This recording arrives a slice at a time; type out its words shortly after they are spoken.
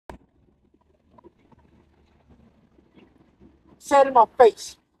Say it in my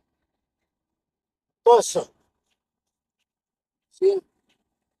face. Do so. See?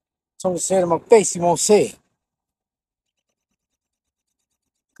 Told him to say it in my face. He won't say it.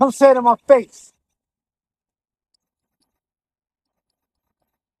 Come say it in my face.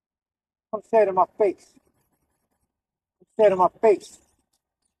 Come say it in my face. Come say it in my face.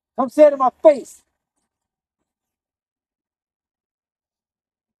 Come say it in my face.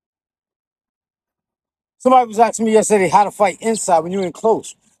 Somebody was asking me yesterday how to fight inside when you're in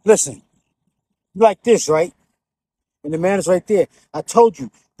close. Listen, you like this, right? And the man is right there. I told you,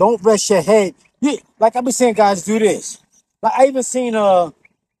 don't rest your head. Yeah, like I've been saying, guys, do this. Like I even seen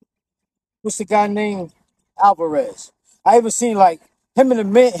what's the guy named Alvarez? I even seen like him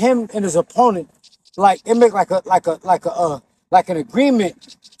and his opponent, like it make like an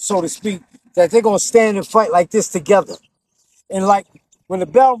agreement, so to speak, that they're gonna stand and fight like this together. And like when the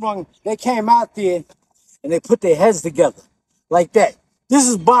bell rung, they came out there and they put their heads together like that. This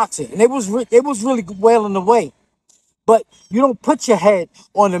is boxing, and they was really wailing away. But you don't put your head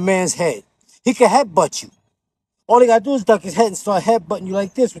on the man's head. He can headbutt you. All he gotta do is duck his head and start headbutting you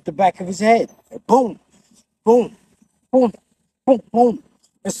like this with the back of his head. And boom, boom, boom, boom, boom.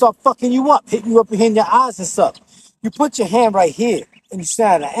 And start fucking you up, hitting you up in your eyes and stuff. You put your hand right here and you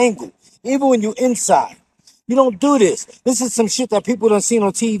stand at an angle, even when you're inside. You don't do this. This is some shit that people don't see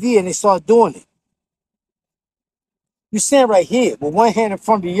on TV and they start doing it. You stand right here with one hand in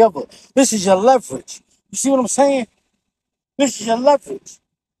front of the other. This is your leverage. You see what I'm saying? This is your leverage.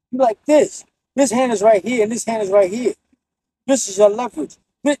 You like this. This hand is right here and this hand is right here. This is your leverage.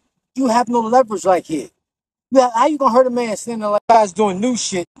 You have no leverage like here. How you gonna hurt a man standing like guys doing new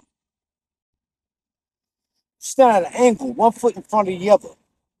shit? Stand at an angle, one foot in front of the other,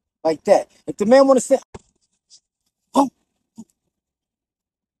 like that. If the man wanna stand, oh,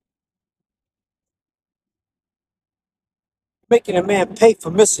 making a man pay for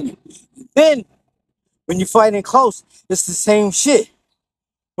missing you. Then when you're fighting close, it's the same shit.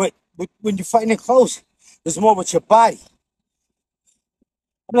 But when you're fighting close, it's more with your body.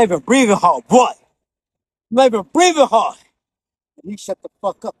 I'm not even breathing hard. What? I'm not even breathing hard. And he shut the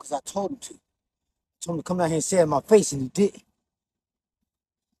fuck up because I told him to. I told him to come down here and say it in my face, and he did.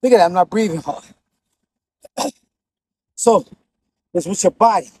 Look at that, I'm not breathing hard. So it's with your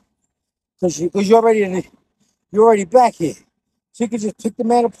body. Because you're already back here. So you can just pick the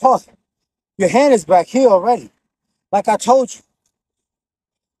man apart. Your hand is back here already. Like I told you,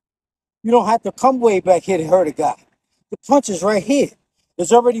 you don't have to come way back here to hurt a guy. The punch is right here.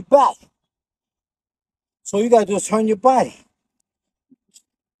 It's already back. So you gotta do is turn your body.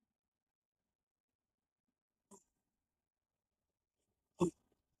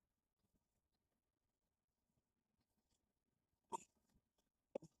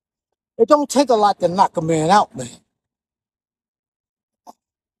 It don't take a lot to knock a man out, man.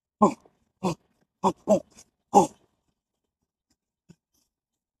 Oh, oh, oh, oh, oh, oh,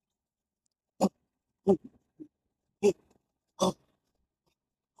 oh, oh,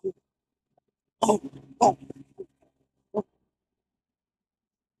 oh, oh.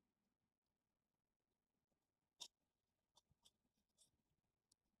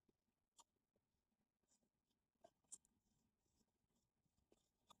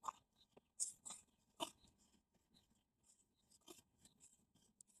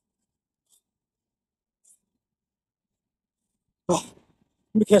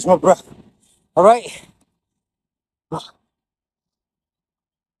 Let me catch my breath. All right?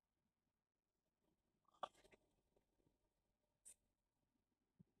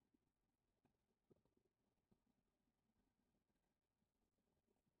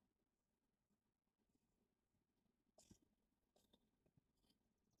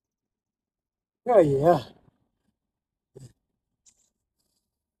 Yeah, yeah.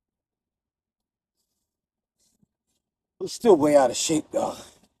 I'm still way out of shape, though.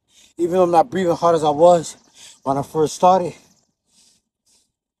 Even though I'm not breathing hard as I was when I first started.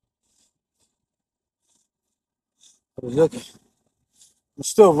 But look, I'm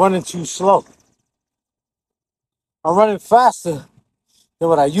still running too slow. I'm running faster than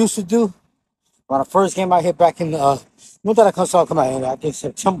what I used to do when I first came out here back in when did I come out here? I think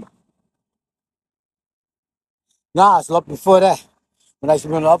September. Nah, it's a lot before that. When I used to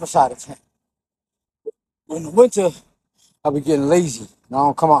be on the other side of town. In the winter, I be getting lazy. And I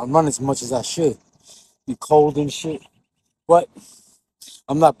don't come out and run as much as I should. Be cold and shit. But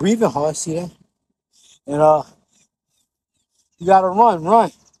I'm not breathing hard, see that? And you gotta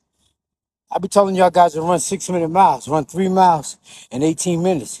run. I be telling y'all guys to run 6 minute miles, run 3 miles in 18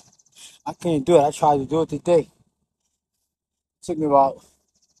 minutes. I can't do it. I tried to do it today. Took me about,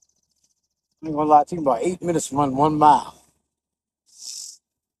 I ain't gonna lie, it took me about 8 minutes to run 1 mile.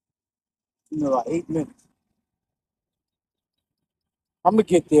 Like 8 minutes. I'm gonna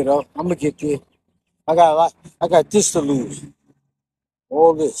get there though. I'm gonna get there. I got a lot. I got this to lose.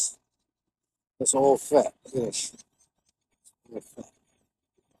 All this. That's all fat. Yes. All fat.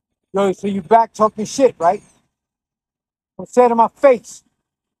 Yo, so you back talking shit, right? Come say it in my face.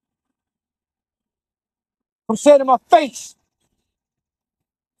 Come say it in my face.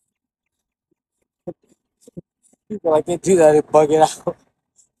 People like they do that, they bug it out.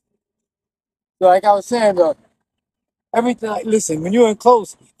 So like I was saying though, everything. Like, listen, when you're in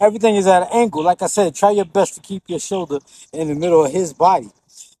close, everything is at an angle. Like I said, try your best to keep your shoulder in the middle of his body.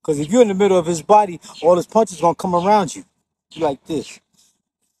 Because if you're in the middle of his body, all his punches gonna come around you. You like this.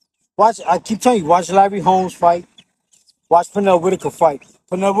 Watch. I keep telling you, watch Larry Holmes fight. Watch Pernell Whitaker fight.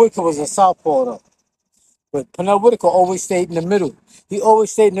 Pernell Whitaker was a southpaw though, but Pernell Whitaker always stayed in the middle. He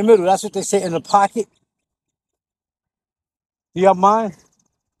always stayed in the middle. That's what they say in the pocket. You have mine?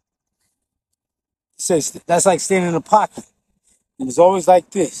 Says that's like standing in the pocket. And it's always like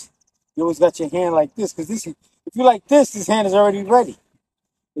this. You always got your hand like this, because this, if you like this hand is already ready.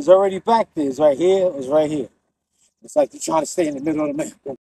 It's already back there. It's right here. It's right here. It's like you're trying to stay in the middle of the man.